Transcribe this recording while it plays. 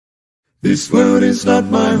This world is not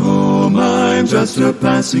my home, I'm just a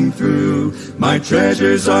passing through. My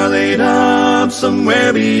treasures are laid up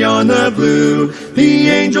somewhere beyond the blue. The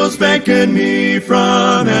angels beckon me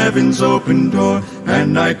from heaven's open door,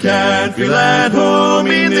 and I can't feel at home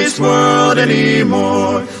in this world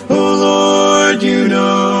anymore. Oh Lord, you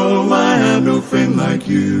know I have no friend like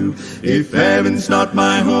you. If heaven's not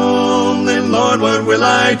my home, then Lord, what will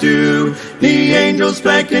I do? The angels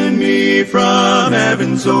beckon me from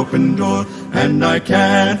heaven's open door, and I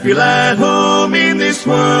can't feel at home in this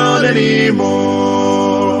world anymore.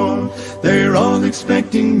 They're all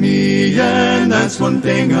expecting me, and that's one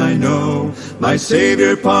thing I know. My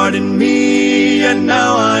Savior pardoned me, and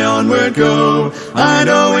now I onward go. I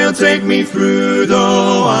know He'll take me through,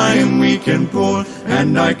 though I am weak and poor,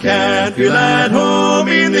 and I can't feel at home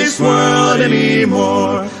in this world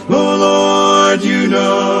anymore. Oh Lord, you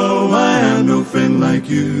know I have no friend like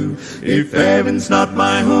you. If heaven's not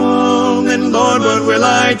my home, then Lord, what will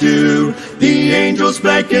I do? The angels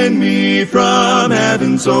beckon me from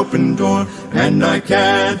heaven's open door, and I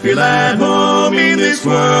can't feel at home in this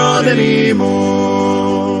world anymore.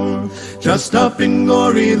 Just up in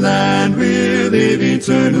glory land we'll live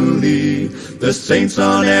eternally. The saints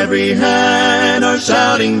on every hand are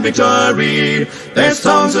shouting victory. Their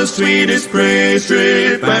songs of sweetest praise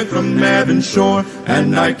straight back from heaven's shore,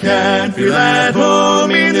 and I can't feel at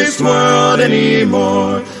home in this world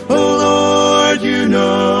anymore. Oh Lord, you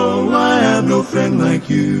know I have no friend like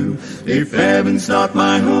you. If heaven's not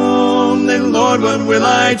my home, then Lord, what will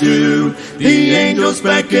I do? The angels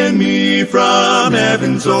beckon me from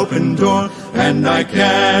heaven's open door, and I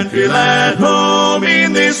can't feel at home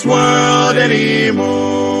in this world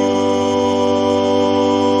anymore.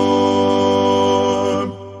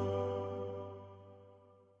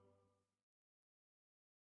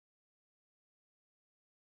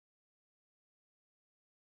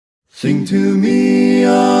 Sing to me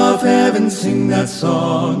of heaven, sing that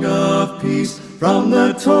song of peace. From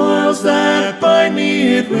the toils that bind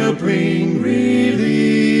me it will bring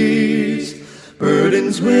release.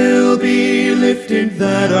 Burdens will be lifted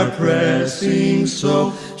that are pressing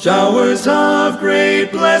so. Showers of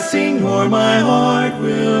great blessing o'er my heart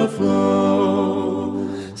will flow.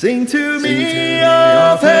 Sing to me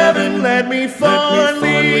of heaven, let me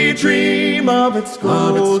fondly dream of its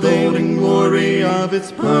golden glory, of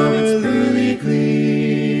its pearly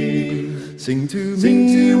gleam. Sing to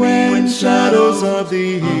me when shadows of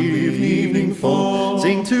the evening fall.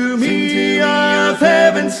 Sing to me of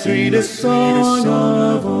heaven's sweetest song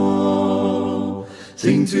of all.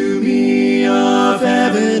 Sing to me of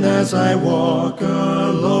heaven as I walk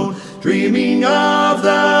alone, dreaming of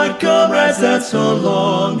the comrades that so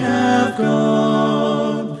long have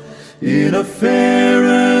gone. In a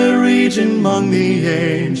fairer region among the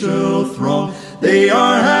angel throng, they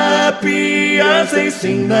are happy as they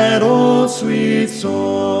sing that old sweet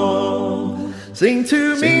song. Sing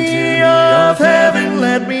to me of heaven,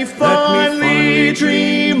 let me fondly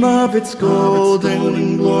dream of its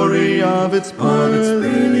golden glory, of its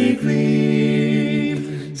pearly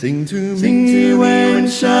gleam. Sing to me when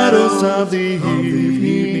shadows of the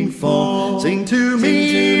evening fall. Sing to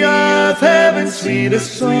me of heaven's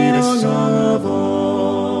sweetest song of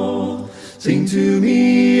all. Sing to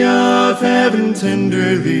me of heaven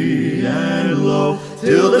tenderly and low,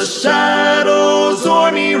 till the shadows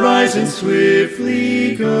o'er me rise and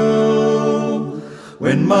swiftly go.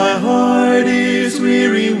 When my heart is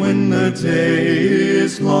weary, when the day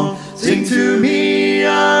is long, sing to me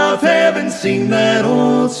of heaven, sing that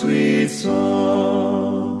old sweet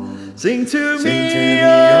song. Sing to me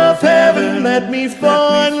of heaven, let me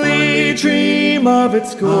fondly dream of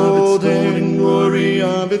its golden glory,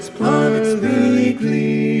 of its pearly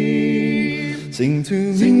gleam. Sing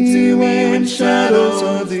to me when shadows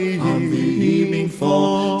of the evening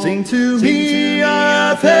fall. Sing to me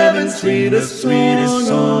of heaven's sweetest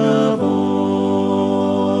song